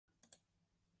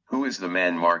Who is the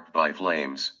man marked by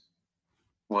flames?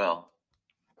 Well,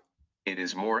 it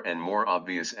is more and more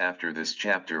obvious after this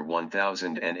chapter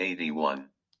 1081.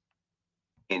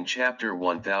 In chapter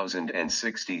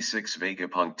 1066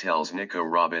 Vegapunk tells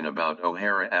Nicorobin about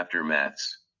Ohara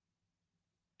aftermaths.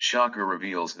 Shaka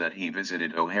reveals that he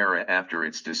visited Ohara after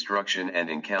its destruction and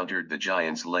encountered the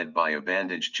giants led by a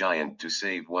bandaged giant to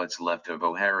save what's left of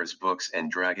Ohara's books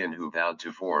and dragon who vowed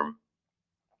to form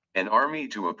an army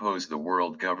to oppose the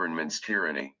world government's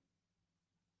tyranny.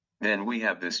 Then we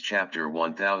have this chapter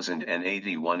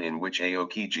 1081 in which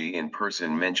Aokiji in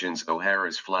person mentions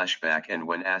Ohara's flashback, and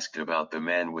when asked about the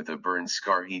man with a burned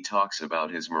scar he talks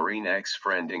about his marine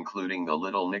ex-friend including the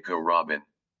little Nicorobin.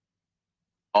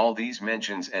 All these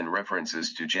mentions and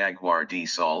references to Jaguar D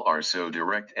Sol are so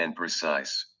direct and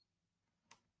precise.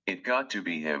 It got to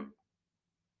be him.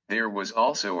 There was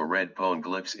also a red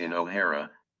poneglyphs in Ohara,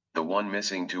 the one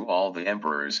missing to all the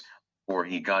emperors, or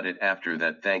he got it after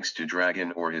that thanks to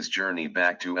Dragon or his journey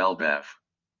back to Elbaf.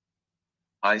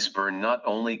 Ice burn not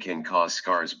only can cause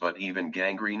scars but even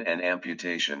gangrene and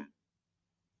amputation.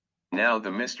 Now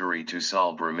the mystery to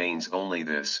solve remains only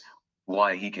this: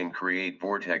 why he can create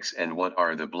vortex and what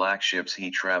are the black ships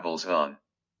he travels on.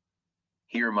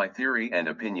 Here my theory and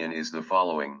opinion is the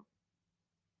following.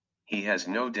 He has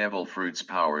no devil fruits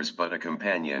powers but a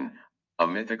companion, a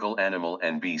mythical animal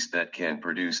and beast that can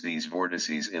produce these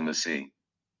vortices in the sea.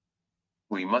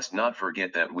 We must not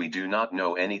forget that we do not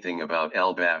know anything about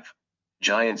Elbaf,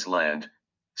 Giant's land,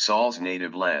 Sol's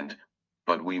native land,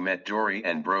 but we met Dory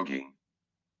and Brogy,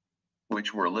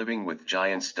 which were living with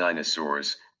giants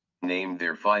dinosaurs, named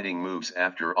their fighting moves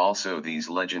after also these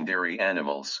legendary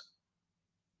animals.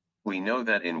 We know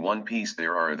that in One Piece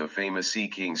there are the famous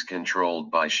seakings controlled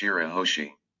by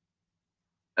Shirahoshi.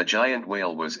 A giant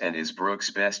whale was and is Brook's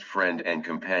best friend and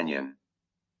companion.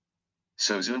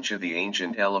 Sozuncha the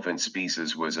ancient elephant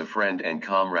species was a friend and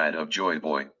comrade of Joy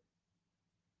Boy.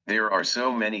 There are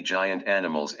so many giant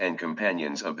animals and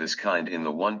companions of this kind in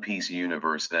the One Piece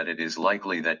universe that it is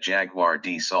likely that Jaguar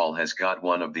D Sol has got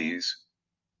one of these.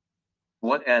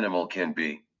 What animal can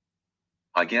be?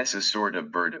 I guess a sort of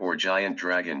bird or giant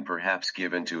dragon, perhaps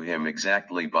given to him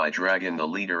exactly by Dragon, the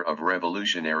leader of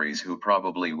revolutionaries, who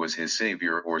probably was his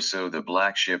savior, or so the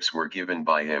black ships were given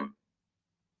by him.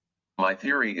 My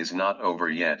theory is not over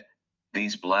yet.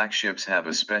 These black ships have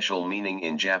a special meaning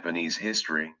in Japanese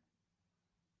history.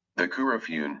 The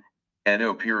Kurofune,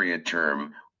 Edo period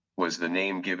term, was the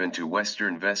name given to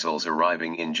Western vessels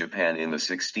arriving in Japan in the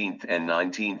 16th and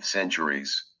 19th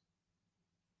centuries.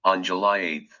 On July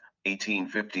 8,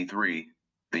 1853,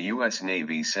 the U.S.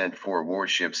 Navy sent 4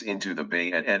 warships into the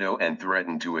bay at Edo and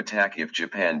threatened to attack if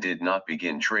Japan did not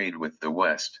begin trade with the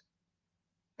West.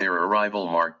 Their arrival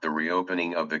marked the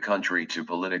reopening of the country to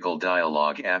political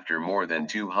dialogue after more than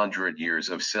 200 years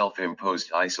of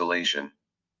self-imposed isolation.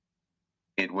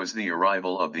 It was the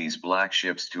arrival of these black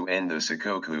ships to end the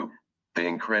sakoku. The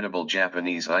incredible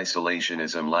Japanese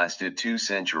isolationism lasted 2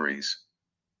 centuries.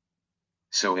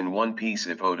 So in One Piece,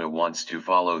 if Oda wants to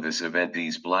follow this event,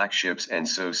 these black ships and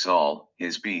so Sol,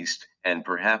 his beast, and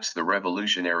perhaps the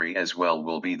revolutionary as well,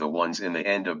 will be the ones in the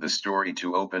end of the story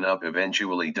to open up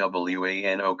eventually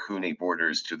Wano Kuni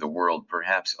borders to the world,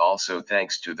 perhaps also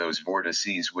thanks to those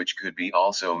vortices which could be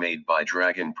also made by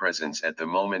Dragon presence at the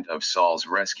moment of Sol's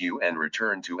rescue and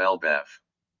return to Elbaf.